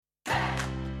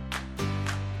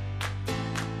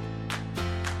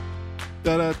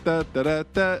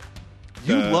Da-da-da-da-da-da.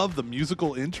 You love the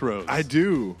musical intros. I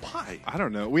do. Why? I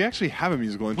don't know. We actually have a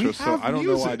musical intro, We so have I don't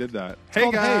know why I music. did that. It's Hey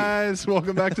called Hey. guys,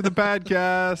 welcome back to the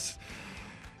podcast.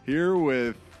 Here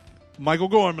with Michael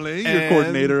Gormley, your And-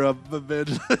 coordinator of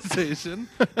evangelization.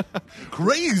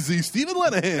 Crazy Stephen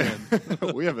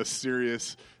Lenahan. we have a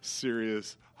serious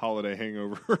holiday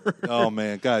hangover. Oh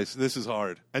man, guys, this is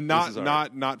hard. And This is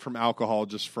hard. not from alcohol,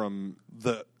 just from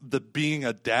the being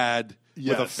a dad with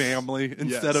a Yes. family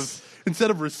Yes. instead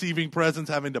of receiving presents,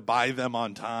 having to buy them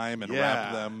on time and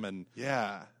wrap Yeah. them and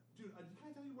yeah.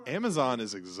 Amazon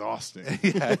is exhausting.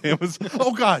 yeah, it was.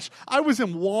 Oh gosh, I was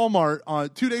in Walmart on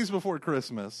 2 days before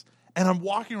Christmas, and I'm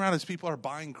walking around as people are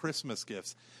buying Christmas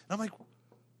gifts, and I'm like,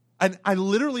 and I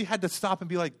literally had to stop and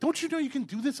be like, "Don't you know you can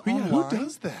do this Yeah, online?" who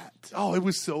does that? Oh, it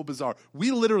was so bizarre.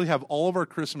 We literally have all of our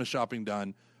Christmas shopping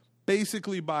done,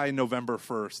 basically by November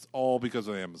 1st, all because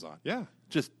of Amazon. Yeah,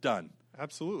 Just done.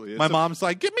 absolutely. My mom's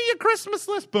like, "Give me your Christmas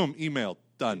list." Boom, email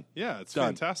done. Yeah, it's Done.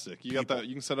 fantastic. You got that.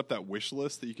 You can set up that wish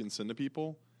list that you can send to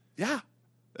people. Yeah.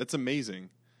 That's amazing.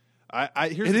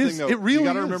 Here's It the is. thing, though. It really you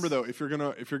got to is. remember though, if you're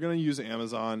gonna use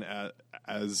Amazon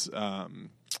as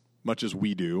much as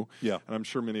we do, Yeah. and I'm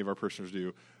sure many of our parishioners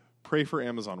do, pray for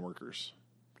Amazon workers.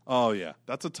 Oh yeah.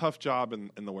 That's a tough job in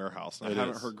the warehouse. And I It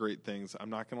haven't is. heard great things. I'm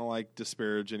not gonna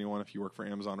disparage anyone if you work for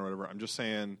Amazon or whatever. I'm just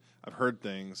saying I've heard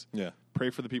things. Yeah.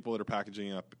 Pray for the people that are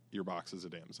packaging up your boxes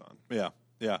at Amazon. Yeah,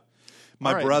 yeah.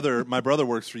 My All right. brother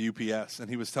works for UPS, and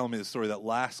he was telling me the story that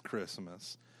last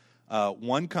Christmas,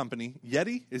 one company,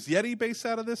 Yeti, is Yeti based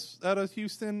out of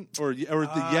Houston or the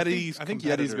Yeti's? I think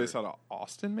Yeti's competitor? based out of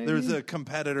Austin. Maybe There's a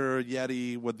competitor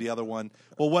Yeti with the other one.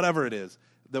 Well, whatever it is,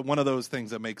 that one of those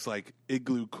things that makes like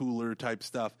igloo cooler type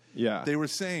stuff. Yeah. They were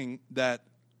saying that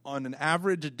on an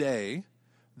average day,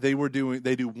 they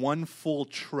do one full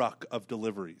truck of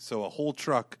delivery. So a whole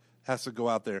truck has to go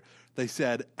out there. They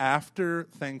said after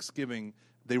Thanksgiving,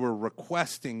 they were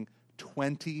requesting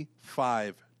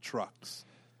 25 trucks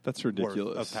That's worth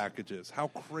ridiculous. of packages. How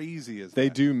crazy is They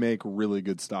that? do make really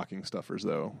good stocking stuffers,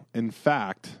 though. In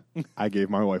fact, I gave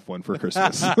my wife one for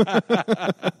Christmas.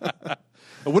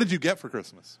 What did you get for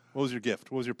Christmas? What was your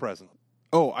gift? What was your present?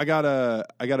 Oh, I got a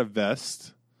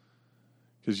vest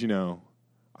because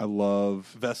I love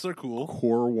Vests are cool.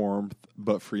 core warmth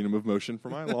but freedom of motion for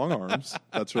my long arms.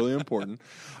 That's really important.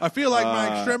 I feel like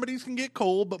my extremities can get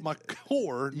cold, but my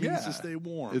core needs Yeah. to stay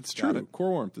warm. It's Got true. it.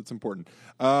 Core warmth. It's important.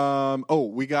 We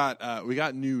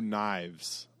got new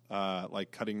knives, like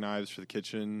cutting knives for the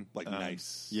kitchen.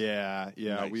 Nice. Yeah.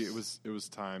 Nice. It was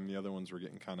time. The other ones were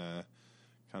getting kind of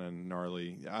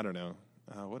gnarly. I don't know.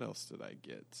 What else did I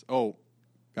get? Oh,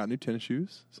 got new tennis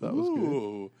shoes. So that was good.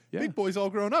 Ooh. Yeah. Big boy's all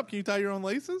grown up. Can you tie your own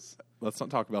laces? Let's not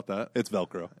talk about that. It's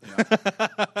Velcro.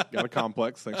 Got a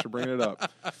complex. Thanks for bringing it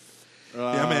up.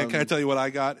 Yeah, man. Can I tell you what I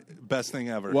got? Best thing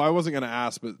ever. Well, I wasn't going to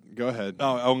ask, but go ahead.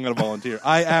 Oh, I'm going to volunteer.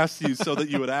 I asked you so that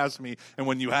you would ask me, and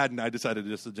when you hadn't, I decided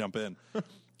just to jump in.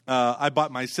 I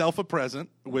bought myself a present,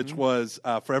 which was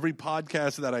for every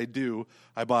podcast that I do,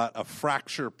 I bought a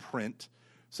fracture print.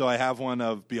 So I have one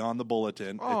of Beyond the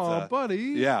Bulletin. Oh, buddy.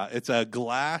 Yeah, it's a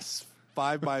glass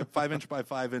 5 inch by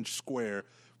 5 inch square,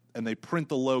 and they print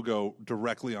the logo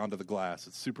directly onto the glass.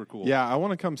 It's super cool. Yeah, I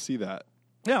want to come see that.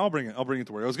 Yeah, I'll bring it. I'll bring it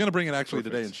to work. I was going to bring it actually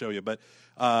Perfect. today and show you, but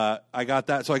I got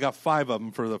that. So I got 5 of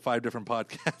them for the 5 different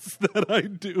podcasts that I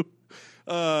do.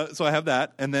 So I have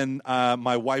that, and then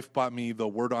my wife bought me the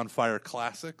Word on Fire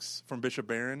Classics from Bishop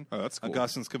Barron. Oh, that's cool.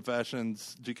 Augustine's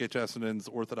Confessions, G.K. Chesterton's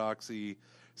Orthodoxy,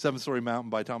 Seven Story Mountain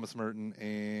by Thomas Merton,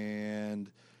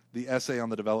 and the Essay on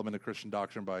the Development of Christian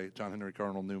Doctrine by John Henry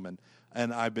Cardinal Newman.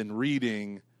 And I've been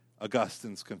reading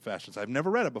Augustine's Confessions. I've never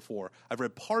read it before. I've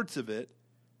read parts of it,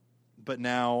 but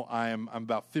now I'm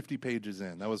about 50 pages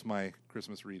in. That was my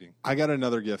Christmas reading. I got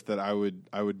another gift that I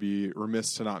would be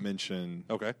remiss to not mention.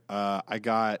 Okay. I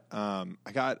got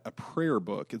a prayer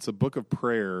book. It's a book of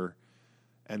prayer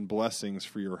and blessings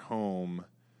for your home,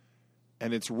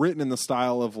 and it's written in the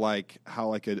style of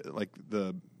how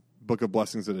the book of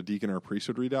blessings that a deacon or a priest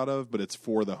would read out of, but it's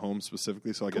for the home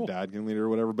specifically, so Cool. a dad can read it or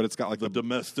whatever. But it's got The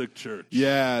domestic church.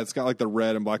 yeah, it's got the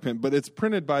red and black pen, but it's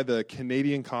printed by the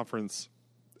Canadian Conference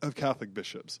of Catholic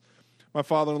Bishops. My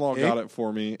father-in-law got it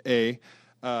for me.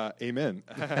 Amen.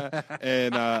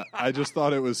 And I just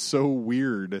thought it was so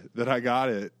weird that I got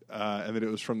it and that it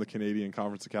was from the Canadian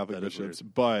Conference of Catholic That is Bishops.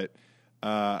 But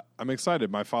I'm excited.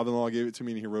 My father-in-law gave it to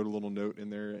me, and he wrote a little note in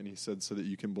there, and he said, so that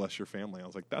you can bless your family. I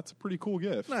was like, that's a pretty cool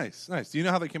gift. Nice, nice. Do you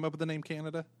know how they came up with the name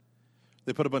Canada?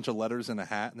 They put a bunch of letters in a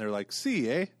hat, and they're like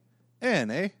C-A-N-A-D-A.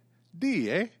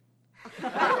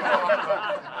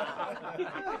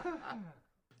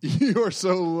 You are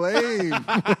so lame.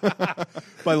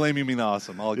 By lame, you mean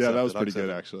awesome. I'll accept That was it. pretty good,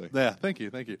 actually. Yeah, thank you.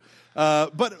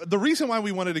 But the reason why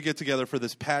we wanted to get together for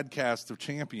this podcast of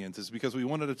champions is because we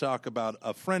wanted to talk about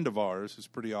a friend of ours who's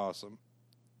pretty awesome.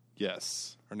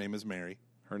 Yes. Her name is Mary.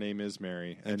 Her name is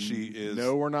Mary. And she is...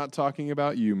 No, we're not talking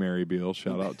about you, Mary Beal.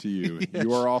 Shout out to you.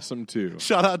 You are awesome, too.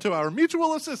 Shout out to our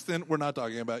mutual assistant. We're not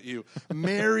talking about you.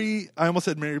 Mary, I almost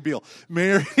said Mary Beal.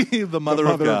 Mary, the mother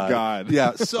of God.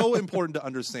 Yeah, so important to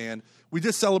understand. We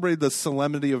just celebrated the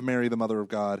solemnity of Mary, the mother of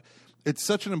God. It's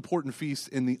such an important feast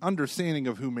in the understanding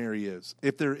of who Mary is.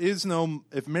 If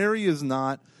Mary is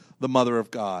not the mother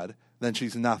of God, then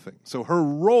she's nothing. So her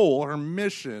role, her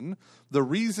mission, the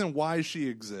reason why she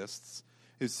exists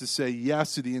is to say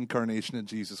yes to the incarnation of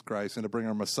Jesus Christ and to bring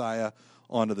our Messiah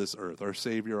onto this earth, our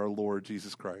Savior, our Lord,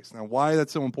 Jesus Christ. Now, why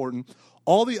that's so important,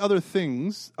 all the other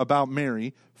things about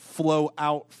Mary flow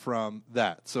out from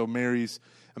that. So Mary's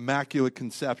immaculate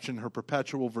conception, her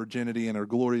perpetual virginity, and her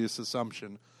glorious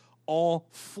assumption all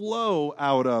flow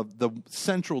out of the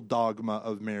central dogma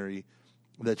of Mary,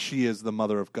 that she is the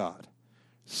mother of God.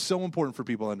 So important for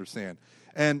people to understand.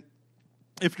 And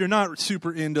if you're not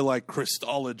super into like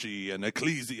Christology and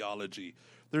ecclesiology,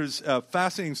 there's a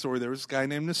fascinating story. There was this guy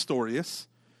named Nestorius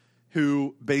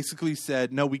who basically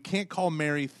said, no, we can't call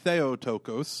Mary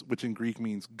Theotokos, which in Greek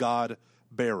means God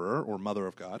bearer or mother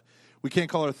of God. We can't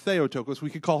call her Theotokos.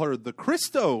 We could call her the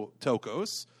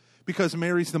Christotokos because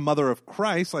Mary's the mother of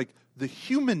Christ, like the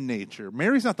human nature.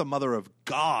 Mary's not the mother of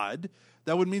God.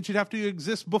 That would mean she'd have to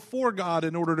exist before God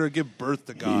in order to give birth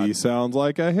to God. He sounds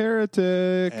like a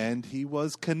heretic. And he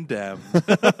was condemned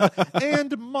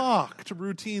and mocked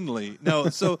routinely. No,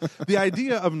 so the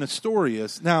idea of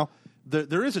Nestorius, now,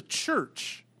 there is a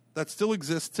church that still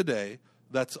exists today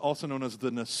that's also known as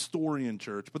the Nestorian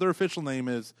Church, but their official name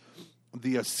is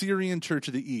the Assyrian Church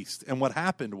of the East. And what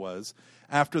happened was,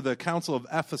 after the Council of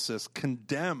Ephesus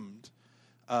condemned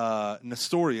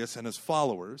Nestorius and his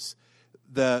followers,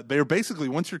 they were basically,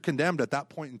 once you're condemned at that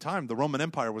point in time, the Roman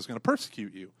Empire was going to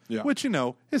persecute you, which,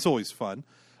 is always fun.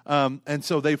 And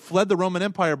so they fled the Roman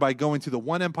Empire by going to the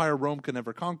one empire Rome could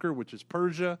never conquer, which is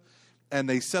Persia, and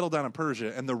they settled down in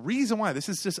Persia. And the reason why, this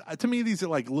is just, to me, these are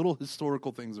like little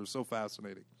historical things that are so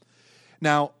fascinating.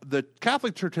 Now, the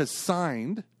Catholic Church has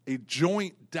signed a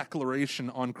joint declaration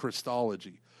on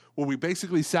Christology, where we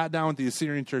basically sat down with the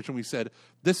Assyrian Church and we said,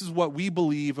 this is what we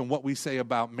believe and what we say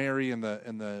about Mary and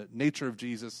the nature of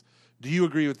Jesus. Do you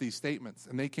agree with these statements?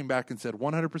 And they came back and said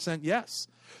 100% yes.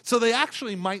 So they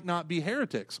actually might not be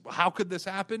heretics. How could this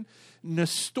happen?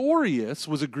 Nestorius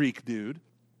was a Greek dude.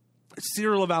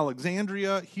 Cyril of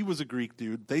Alexandria, he was a Greek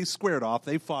dude. They squared off.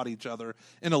 They fought each other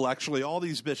intellectually. All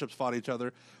these bishops fought each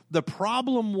other. The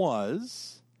problem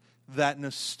was that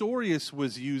Nestorius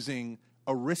was using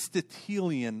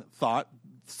Aristotelian thought,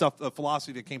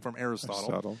 philosophy that came from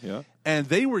Aristotle. Yeah. And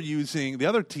they were using, the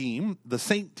other team, the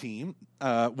Saint team,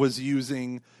 was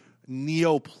using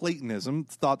Neoplatonism,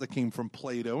 thought that came from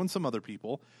Plato and some other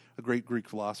people, a great Greek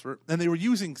philosopher. And they were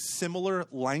using similar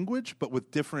language, but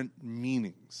with different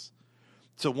meanings.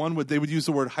 So they would use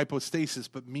the word hypostasis,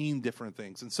 but mean different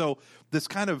things. And so this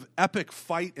kind of epic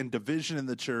fight and division in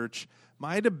the church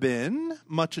might have been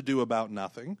much ado about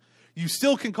nothing. You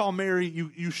still can call Mary,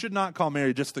 you should not call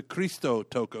Mary just the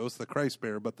Christotokos, the Christ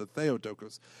bearer, but the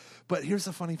Theotokos. But here's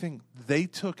the funny thing. They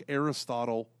took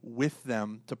Aristotle with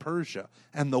them to Persia,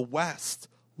 and the West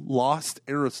lost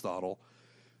Aristotle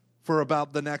for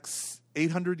about the next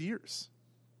 800 years.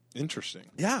 Interesting.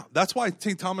 Yeah, that's why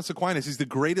St. Thomas Aquinas is the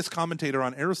greatest commentator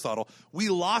on Aristotle. We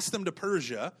lost them to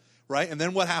Persia, right? And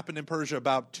then what happened in Persia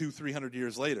about 200-300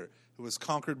 years later? It was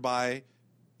conquered by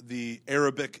the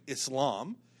Arabic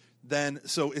Islam.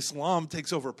 So Islam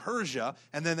takes over Persia,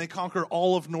 and then they conquer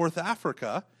all of North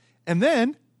Africa, and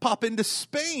then pop into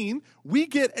Spain. We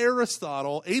get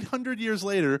Aristotle 800 years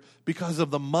later because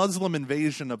of the Muslim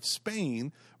invasion of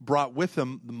Spain brought with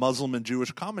them the Muslim and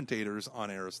Jewish commentators on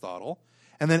Aristotle.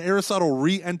 And then Aristotle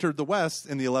re-entered the West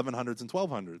in the 1100s and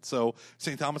 1200s. So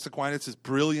St. Thomas Aquinas, his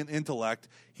brilliant intellect,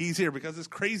 he's here because this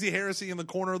crazy heresy in the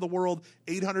corner of the world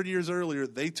 800 years earlier,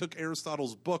 they took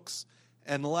Aristotle's books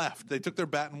and left. They took their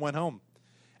bat and went home.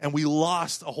 And we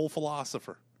lost a whole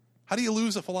philosopher. How do you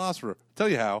lose a philosopher? I'll tell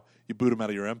you how. You boot him out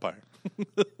of your empire.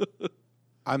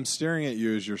 I'm staring at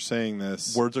you as you're saying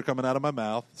this. Words are coming out of my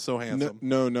mouth. So handsome.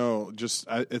 No. Just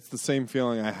it's the same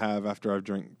feeling I have after I've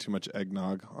drank too much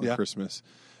eggnog on Christmas.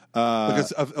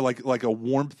 Because of like a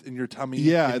warmth in your tummy.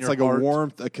 Yeah, it's your like heart. a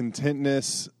warmth, a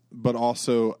contentness, but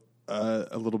also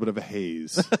a little bit of a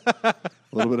haze.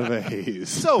 A little bit of a haze.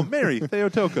 So, Mary,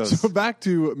 Theotokos. So back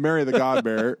to Mary the God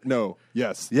Bearer. No,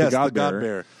 yes, Yes, the the God God Bearer.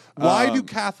 Bearer. Why do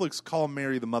Catholics call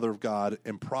Mary the Mother of God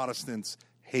and Protestants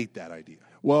hate that idea?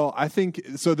 Well, I think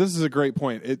so. This is a great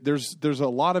point. There's a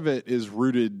lot of it is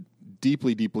rooted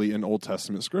deeply, deeply in Old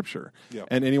Testament scripture. Yep.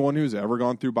 And anyone who's ever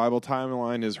gone through Bible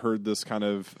timeline has heard this kind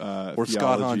of Or theology.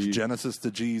 Scott Hahn's Genesis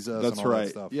to Jesus. That's and all right.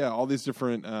 That stuff. Yeah, all these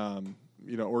different,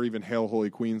 or even Hail Holy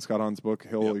Queen, Scott Hahn's book,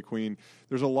 Hail Holy Queen.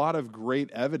 There's a lot of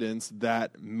great evidence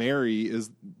that Mary is,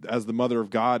 as the Mother of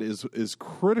God, is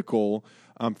critical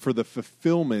for the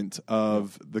fulfillment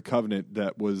of the covenant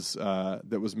that was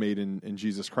made in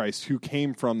Jesus Christ, who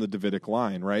came from the Davidic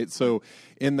line, right? So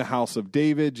in the house of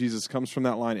David, Jesus comes from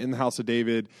that line. In the house of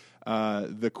David,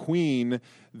 the queen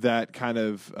that kind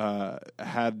of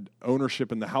had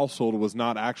ownership in the household was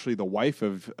not actually the wife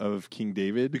of King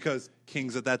David. Because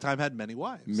kings at that time had many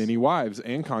wives. Many wives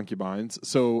and concubines.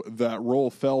 So that role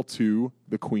fell to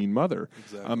the queen mother.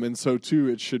 Exactly. And so, too,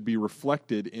 it should be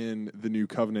reflected in the new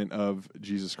covenant of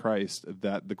Jesus Christ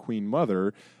that the queen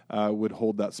mother would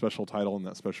hold that special title and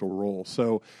that special role.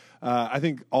 So I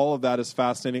think all of that is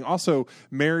fascinating. Also,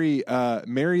 Mary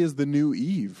is the new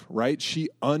Eve, right? She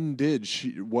undid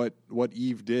what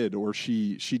Eve did, or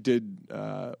she did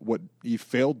what Eve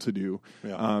failed to do,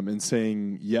 in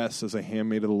saying, yes, as a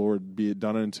handmaid of the Lord, be it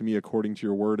done unto me according to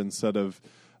your word, instead of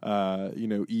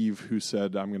Eve, who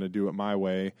said, I'm going to do it my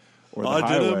way. Or the I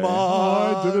highway.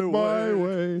 did it my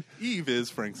way. Eve is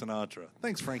Frank Sinatra.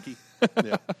 Thanks, Frankie.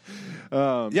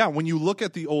 Yeah. When you look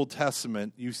at the Old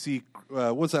Testament, you see,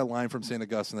 what's that line from St.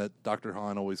 Augustine that Dr.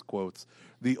 Hahn always quotes?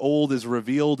 The old is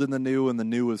revealed in the new, and the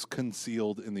new is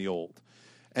concealed in the old.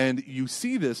 And you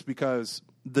see this because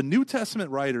the New Testament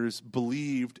writers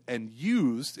believed and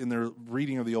used in their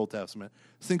reading of the Old Testament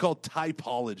this thing called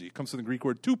typology. It comes from the Greek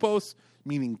word typos,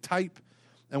 meaning type.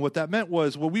 And what that meant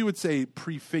was what we would say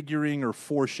prefiguring or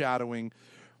foreshadowing.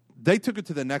 They took it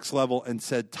to the next level and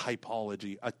said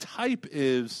typology. A type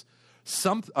is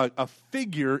a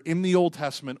figure in the Old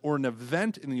Testament or an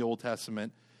event in the Old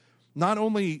Testament not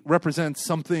only represents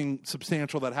something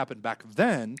substantial that happened back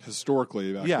then.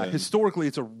 Historically, historically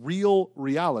it's a real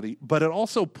reality, but it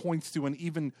also points to an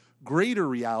even greater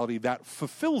reality that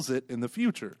fulfills it in the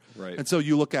future. Right. And so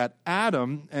you look at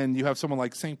Adam, and you have someone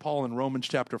like St. Paul in Romans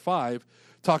chapter 5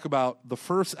 talk about the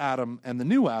first Adam and the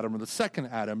new Adam, or the second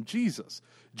Adam, Jesus.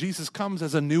 Jesus comes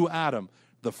as a new Adam.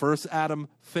 The first Adam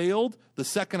failed. The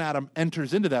second Adam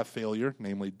enters into that failure,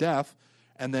 namely death,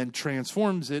 and then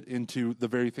transforms it into the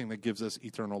very thing that gives us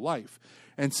eternal life.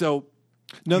 And so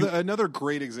another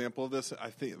great example of this, I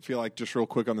feel like, just real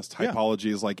quick on this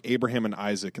typology, is like Abraham and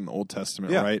Isaac in the Old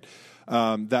Testament, right?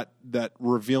 That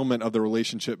revealment of the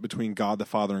relationship between God the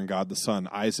Father and God the Son.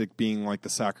 Isaac being like the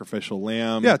sacrificial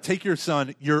lamb. Yeah, take your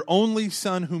son, your only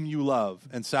son whom you love,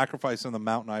 and sacrifice on the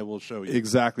mountain I will show you.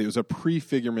 Exactly. It was a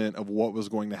prefigurement of what was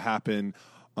going to happen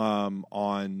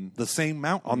on the same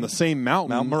mountain. On the same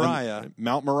mountain. Mount Moriah.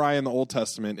 Mount Moriah in the Old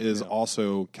Testament is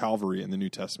also Calvary in the New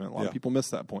Testament. A lot of people miss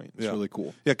that point. It's really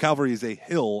cool. Yeah, Calvary is a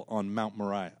hill on Mount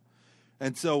Moriah.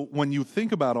 And so when you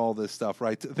think about all this stuff,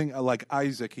 right, think like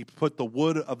Isaac, he put the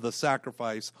wood of the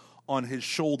sacrifice on his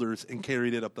shoulders and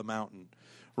carried it up the mountain,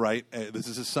 right? This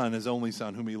is his son, his only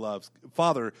son, whom he loves.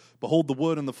 Father, behold the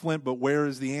wood and the flint, but where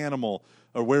is the animal,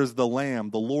 or where is the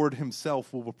lamb? The Lord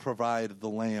himself will provide the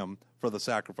lamb for the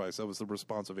sacrifice. That was the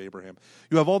response of Abraham.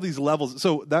 You have all these levels.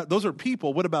 So those are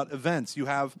people. What about events? You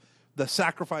have the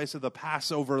sacrifice of the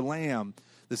Passover lamb,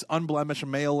 this unblemished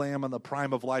male lamb in the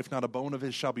prime of life, not a bone of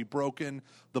his shall be broken.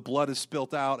 The blood is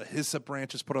spilt out. A hyssop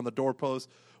branch is put on the doorpost.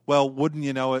 Well, wouldn't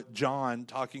you know it, John,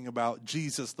 talking about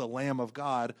Jesus, the Lamb of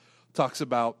God, talks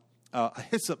about a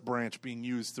hyssop branch being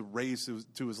used to raise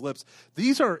to his lips.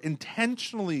 These are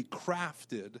intentionally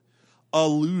crafted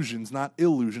allusions, not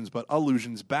illusions, but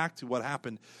allusions back to what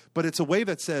happened. But it's a way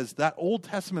that says that Old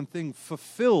Testament thing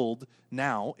fulfilled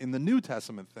now in the New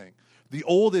Testament thing. The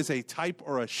old is a type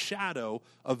or a shadow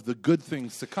of the good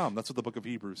things to come. That's what the book of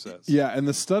Hebrews says. Yeah, and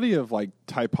the study of like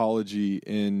typology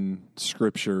in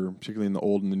Scripture, particularly in the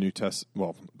Old and the New Testament,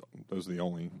 well, those are the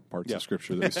only parts of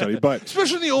Scripture that we study, but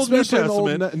especially in the Old New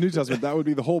Testament. New Testament, that would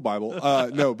be the whole Bible.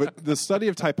 No, but the study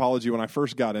of typology, when I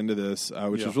first got into this,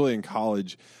 which was really in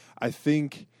college, I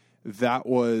think that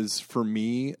was, for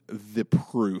me, the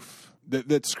proof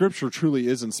that Scripture truly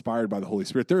is inspired by the Holy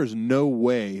Spirit. There is no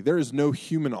way, there is no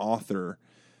human author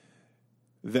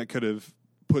that could have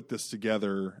put this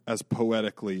together as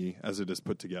poetically as it is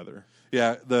put together.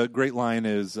 Yeah, the great line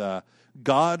is,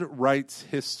 God writes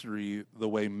history the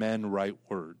way men write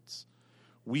words.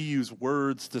 We use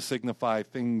words to signify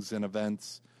things and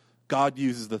events. God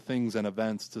uses the things and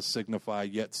events to signify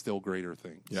yet still greater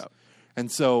things. Yeah.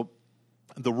 And so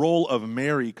the role of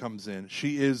Mary comes in.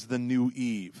 She is the new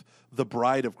Eve, the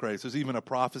bride of Christ. There's even a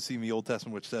prophecy in the Old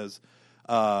Testament which says,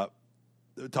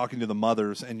 talking to the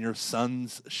mothers, and your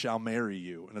sons shall marry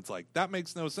you. And it's like, that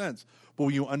makes no sense. But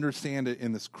when you understand it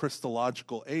in this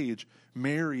Christological age,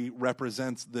 Mary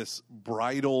represents this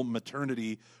bridal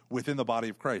maternity within the body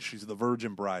of Christ. She's the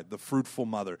virgin bride, the fruitful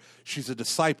mother. She's a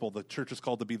disciple. The church is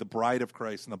called to be the bride of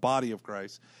Christ and the body of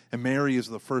Christ. And Mary is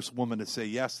the first woman to say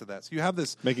yes to that. So you have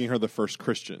this... Making her the first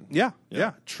Christian. Yeah,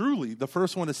 truly the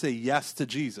first one to say yes to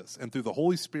Jesus. And through the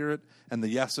Holy Spirit and the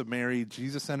yes of Mary,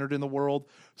 Jesus entered in the world.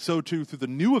 So too, through the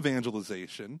new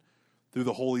evangelization, through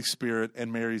the Holy Spirit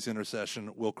and Mary's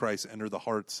intercession, will Christ enter the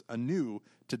hearts anew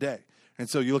today. And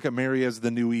so you look at Mary as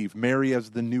the new Eve, Mary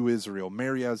as the new Israel,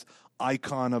 Mary as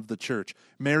icon of the church,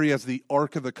 Mary as the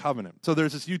Ark of the Covenant. So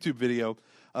there's this YouTube video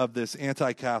of this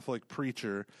anti-Catholic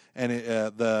preacher, and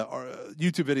the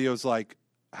YouTube video is like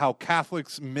how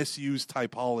Catholics misuse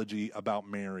typology about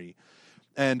Mary.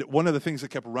 And one of the things that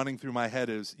kept running through my head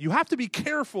is you have to be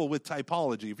careful with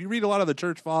typology. If you read a lot of the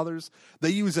church fathers, they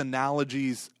use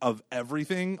analogies of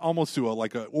everything, almost to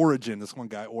like a Origen, this one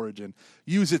guy, Origen,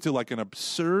 use it to like an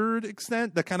absurd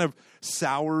extent that kind of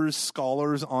sours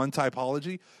scholars on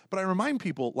typology. But I remind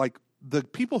people, like, the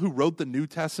people who wrote the New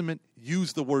Testament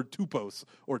used the word tupos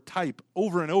or type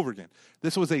over and over again.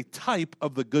 This was a type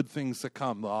of the good things to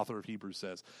come, the author of Hebrews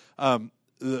says.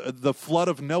 The flood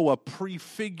of Noah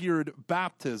prefigured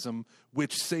baptism,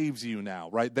 which saves you now,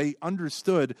 right? They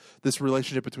understood this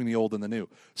relationship between the old and the new.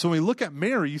 So when we look at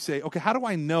Mary, you say, okay, how do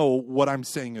I know what I'm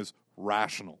saying is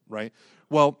rational, right?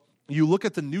 Well, you look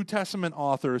at the New Testament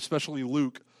author, especially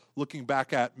Luke, looking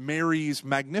back at Mary's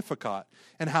Magnificat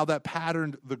and how that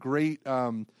patterned the great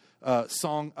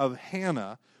song of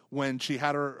Hannah when she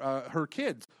had her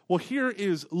kids. Well, here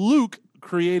is Luke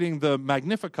creating the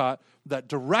Magnificat that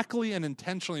directly and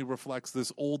intentionally reflects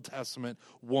this Old Testament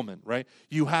woman, right?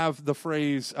 You have the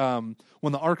phrase, when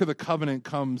the Ark of the Covenant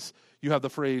comes, you have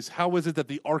the phrase, how is it that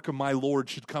the Ark of my Lord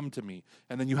should come to me?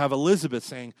 And then you have Elizabeth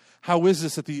saying, how is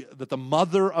this that the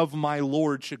mother of my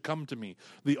Lord should come to me?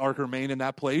 The Ark remained in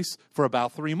that place for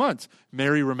about 3 months.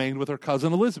 Mary remained with her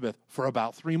cousin Elizabeth for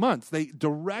about 3 months. They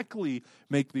directly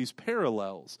make these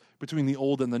parallels between the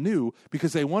old and the new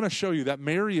because they want to show you that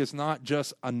Mary is not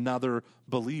just another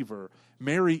believer.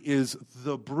 Mary is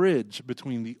the bridge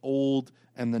between the old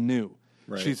and the new.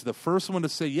 Right. She's the first one to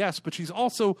say yes, but she's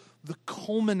also the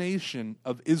culmination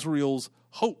of Israel's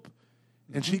hope.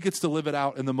 And she gets to live it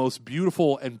out in the most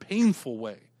beautiful and painful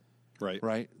way.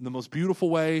 Right? The most beautiful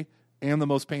way and the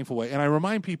most painful way. And I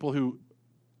remind people who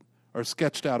are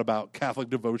sketched out about Catholic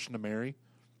devotion to Mary,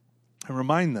 I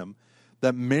remind them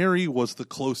that Mary was the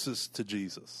closest to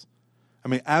Jesus. I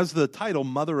mean, as the title,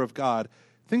 Mother of God,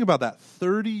 think about that.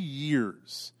 30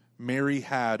 years Mary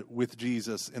had with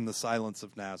Jesus in the silence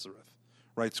of Nazareth.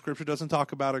 Right, Scripture doesn't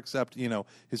talk about except,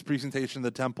 his presentation in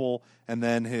the temple and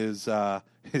then his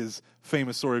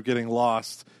famous story of getting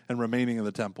lost and remaining in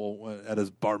the temple at his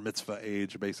bar mitzvah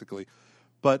age, basically.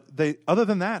 But other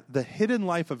than that, the hidden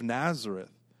life of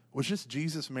Nazareth was just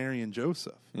Jesus, Mary, and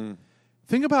Joseph. Mm.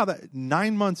 Think about that.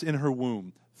 9 months in her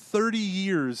womb, 30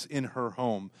 years in her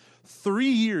home. 3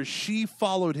 years she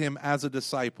followed him as a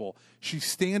disciple. She's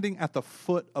standing at the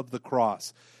foot of the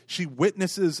cross. She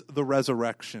witnesses the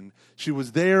resurrection. She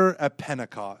was there at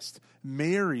Pentecost.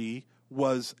 Mary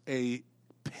was a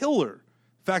pillar.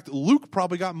 In fact, Luke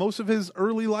probably got most of his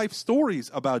early life stories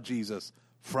about Jesus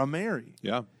from Mary.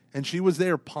 Yeah. And she was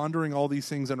there pondering all these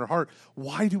things in her heart.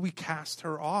 Why do we cast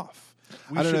her off?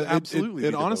 I don't know. Absolutely.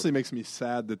 It honestly makes me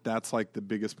sad that that's like the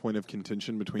biggest point of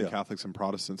contention between Catholics and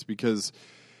Protestants because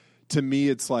to me,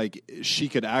 it's like she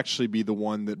could actually be the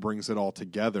one that brings it all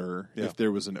together if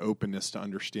there was an openness to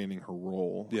understanding her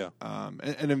role. Yeah.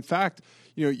 And in fact,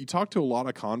 you talk to a lot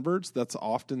of converts, that's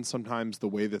often sometimes the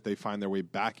way that they find their way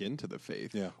back into the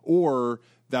faith. Yeah. Or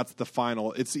that's the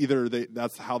final, it's either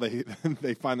that's how they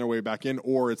they find their way back in,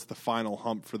 or it's the final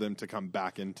hump for them to come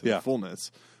back into the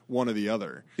fullness, one or the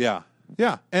other. Yeah.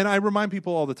 Yeah, and I remind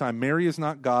people all the time, Mary is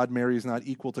not God. Mary is not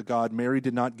equal to God. Mary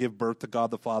did not give birth to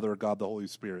God the Father or God the Holy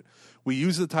Spirit. We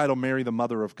use the title Mary, the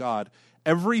Mother of God.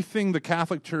 Everything the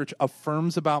Catholic Church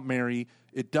affirms about Mary,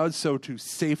 it does so to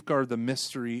safeguard the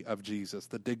mystery of Jesus,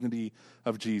 the dignity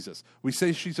of Jesus. We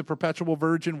say she's a perpetual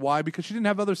virgin. Why? Because she didn't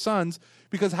have other sons.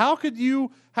 Because how could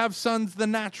you have sons the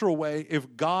natural way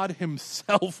if God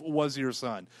himself was your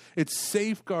son? It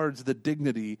safeguards the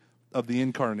dignity of the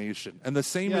incarnation. And the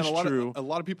same is true. A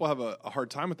lot of people have a hard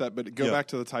time with that, but go back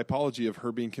to the typology of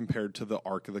her being compared to the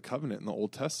Ark of the Covenant in the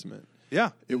Old Testament.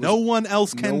 Yeah. It was- no one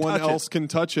else can no one touch else it. can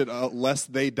touch it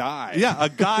lest they die. Yeah, a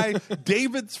guy,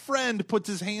 David's friend, puts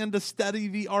his hand to steady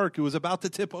the ark. It was about to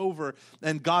tip over,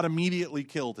 and God immediately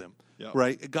killed him. Yep.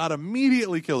 Right? God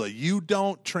immediately killed it. You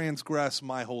don't transgress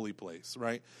my holy place,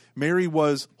 right? Mary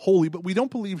was holy, but we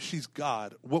don't believe she's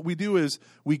God. What we do is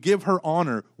we give her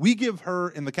honor. We give her,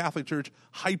 in the Catholic Church,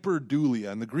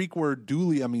 hyperdulia. And the Greek word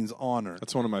dulia means honor.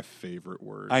 That's one of my favorite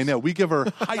words. I know. We give her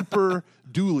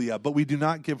hyperdulia, but we do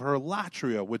not give her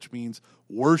latria, which means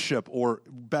worship or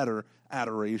better,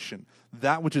 adoration.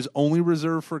 That which is only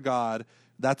reserved for God,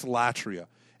 that's latria.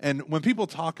 And when people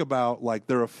talk about, like,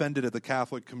 they're offended at the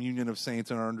Catholic communion of saints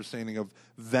and our understanding of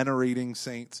venerating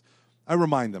saints, I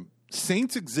remind them,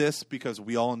 saints exist because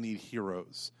we all need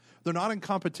heroes. They're not in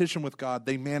competition with God.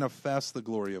 They manifest the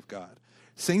glory of God.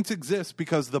 Saints exist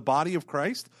because the body of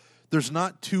Christ, there's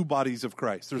not two bodies of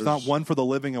Christ. There's not one for the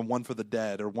living and one for the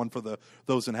dead or one for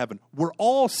those in heaven. We're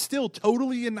all still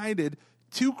totally united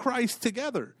to Christ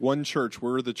together. One church,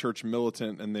 we're the church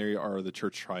militant, and they are the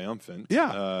church triumphant.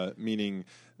 Yeah. Meaning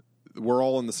we're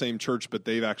all in the same church, but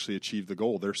they've actually achieved the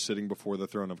goal. They're sitting before the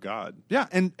throne of God. Yeah,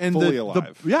 and fully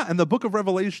alive. And the book of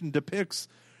Revelation depicts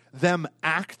them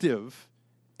active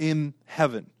in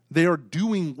heaven. They are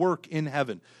doing work in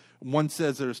heaven. One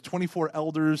says there's 24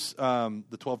 elders,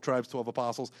 the 12 tribes, 12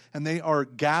 apostles, and they are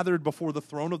gathered before the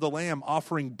throne of the Lamb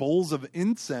offering bowls of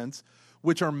incense,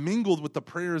 which are mingled with the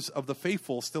prayers of the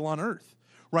faithful still on earth.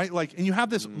 Right? Like, and you have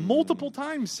this multiple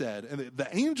times said, and the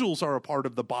angels are a part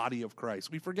of the body of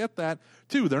Christ. We forget that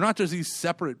too. They're not just these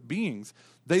separate beings.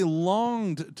 They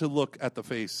longed to look at the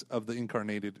face of the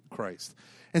incarnated Christ.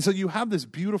 And so you have this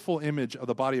beautiful image of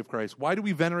the body of Christ. Why do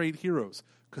we venerate heroes?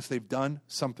 Because they've done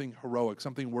something heroic,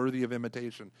 something worthy of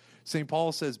imitation. St.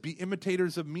 Paul says, "Be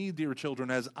imitators of me, dear children,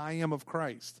 as I am of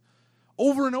Christ."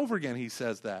 Over and over again, he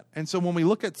says that. And so when we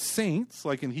look at saints,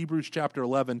 like in Hebrews chapter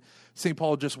 11, St.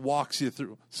 Paul just walks you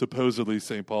through, supposedly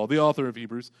St. Paul, the author of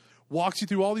Hebrews, walks you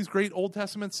through all these great Old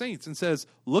Testament saints and says,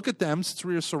 look at them, since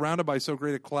we are surrounded by so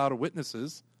great a cloud of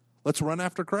witnesses, let's run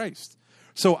after Christ.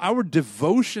 So our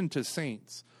devotion to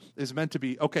saints is meant to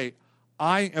be, okay,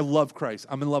 I love Christ.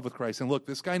 I'm in love with Christ. And look,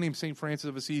 this guy named St. Francis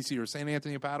of Assisi or St.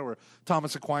 Anthony of Padua or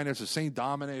Thomas Aquinas or St.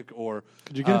 Dominic or...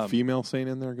 Could you get a female saint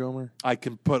in there, Gomer? I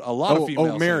can put a lot of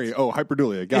female Mary. saints. Oh,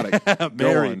 hyperdulia. Got it.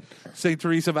 Mary. St.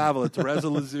 Teresa of Avila, Teresa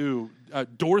Lisieux,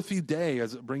 Dorothy Day,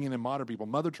 as bringing in modern people,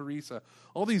 Mother Teresa,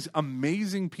 all these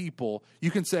amazing people. You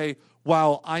can say,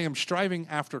 while I am striving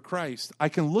after Christ, I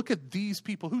can look at these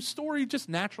people whose story just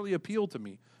naturally appealed to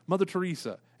me. Mother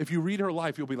Teresa, if you read her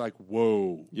life, you'll be like,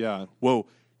 whoa. Yeah. Whoa.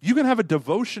 You can have a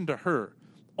devotion to her.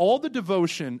 All the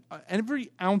devotion, every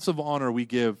ounce of honor we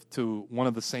give to one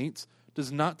of the saints does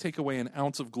not take away an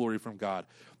ounce of glory from God.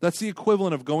 That's the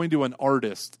equivalent of going to an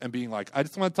artist and being like, I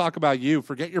just want to talk about you.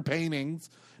 Forget your paintings.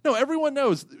 No, everyone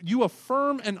knows you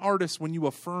affirm an artist when you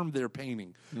affirm their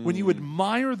painting. When you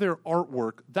admire their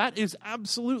artwork, that is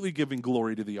absolutely giving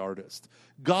glory to the artist.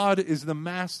 God is the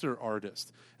master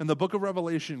artist. And the book of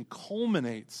Revelation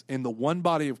culminates in the one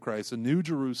body of Christ, a new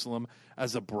Jerusalem,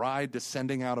 as a bride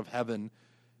descending out of heaven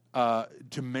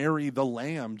to marry the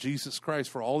Lamb, Jesus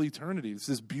Christ, for all eternity. It's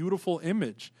this beautiful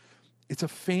image. It's a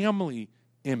family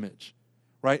image.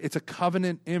 Right? It's a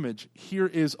covenant image. Here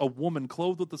is a woman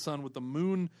clothed with the sun, with the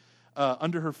moon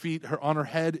under her feet. On her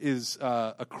head is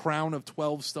a crown of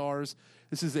 12 stars.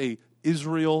 This is a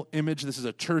Israel image. This is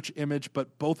a church image,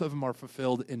 but both of them are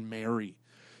fulfilled in Mary.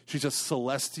 She's a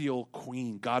celestial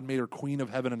queen. God made her queen of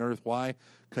heaven and earth. Why?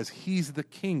 Because he's the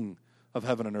king of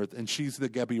heaven and earth, and she's the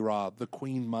Gebirah, the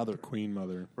queen mother. Queen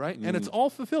mother. Right? And it's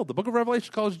all fulfilled. The book of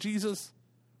Revelation calls Jesus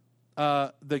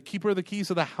the keeper of the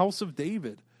keys of the house of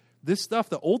David. This stuff,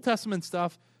 the Old Testament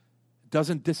stuff,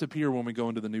 doesn't disappear when we go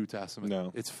into the New Testament.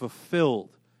 No. It's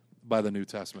fulfilled by the New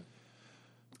Testament.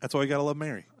 That's why you got to love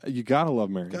Mary. You got to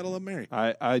love Mary. Got to love Mary.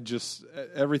 I just,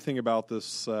 everything about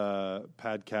this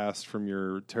podcast, from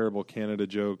your terrible Canada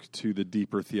joke to the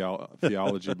deeper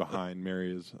theology behind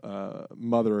Mary as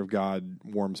Mother of God,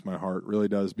 warms my heart, really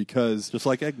does, because... Just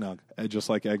like eggnog.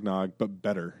 But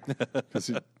better.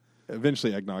 Because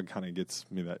eventually eggnog kind of gets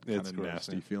me that kind of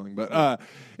nasty feeling. But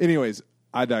anyways,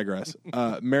 I digress.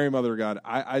 Mary, Mother of God,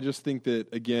 I just think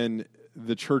that, again,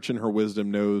 the church in her wisdom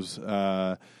knows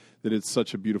that it's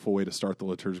such a beautiful way to start the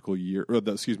liturgical year, or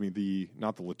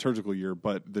not the liturgical year,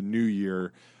 but the new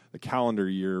year, the calendar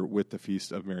year, with the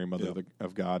feast of Mary, Mother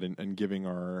of God, and giving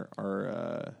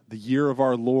our the year of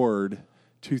our Lord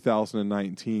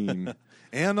 2019.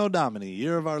 Anno Domini,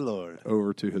 year of our Lord.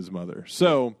 Over to his mother.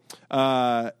 So,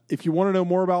 if you want to know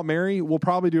more about Mary, we'll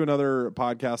probably do another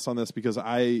podcast on this because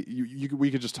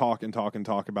we could just talk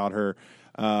about her.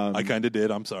 I kind of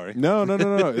did. I'm sorry. No.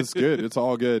 It's good. It's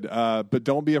all good. But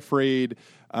don't be afraid.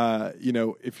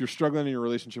 If you're struggling in your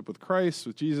relationship with Christ,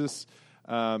 with Jesus,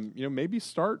 maybe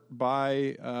start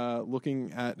by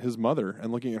looking at his mother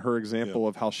and looking at her example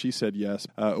of how she said yes.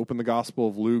 Open the Gospel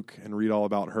of Luke and read all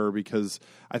about her, because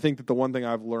I think that the one thing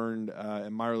I've learned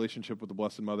in my relationship with the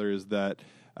Blessed Mother is that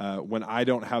when I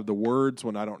don't have the words,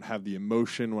 when I don't have the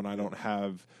emotion, when I don't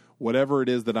have whatever it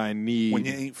is that I need, when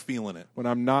you ain't feeling it, when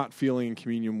I'm not feeling in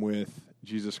communion with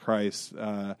Jesus Christ,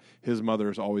 his mother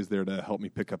is always there to help me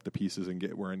pick up the pieces and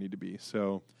get where I need to be.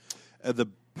 So the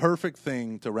perfect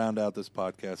thing to round out this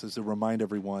podcast is to remind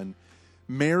everyone,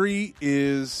 Mary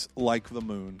is like the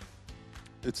moon.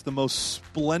 It's the most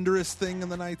splendorous thing in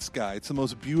the night sky. It's the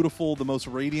most beautiful, the most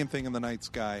radiant thing in the night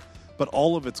sky. But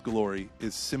all of its glory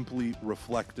is simply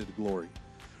reflected glory.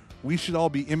 We should all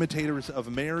be imitators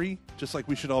of Mary, just like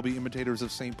we should all be imitators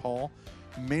of St. Paul.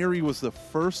 Mary was the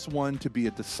first one to be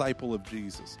a disciple of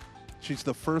Jesus. She's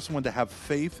the first one to have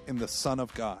faith in the Son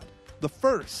of God. The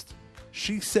first.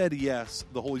 She said yes.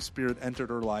 The Holy Spirit entered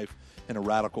her life in a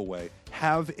radical way.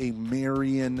 Have a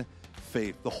Marian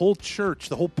faith. The whole church,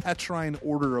 the whole Petrine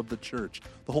order of the church,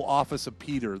 the whole office of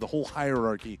Peter, the whole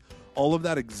hierarchy, all of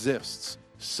that exists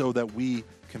so that we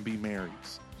can be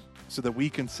Marys, so that we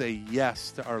can say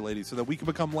yes to Our Lady, so that we can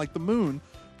become like the moon,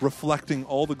 reflecting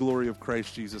all the glory of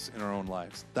Christ Jesus in our own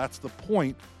lives. That's the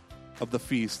point of the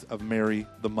feast of Mary,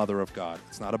 the Mother of God.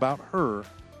 It's not about her.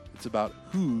 It's about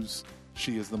whose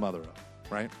she is the mother of,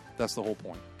 right? That's the whole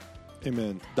point.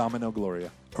 Amen. Domino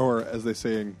Gloria. Or as they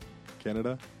say in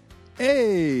Canada,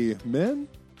 amen.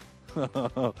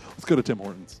 Let's go to Tim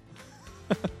Hortons.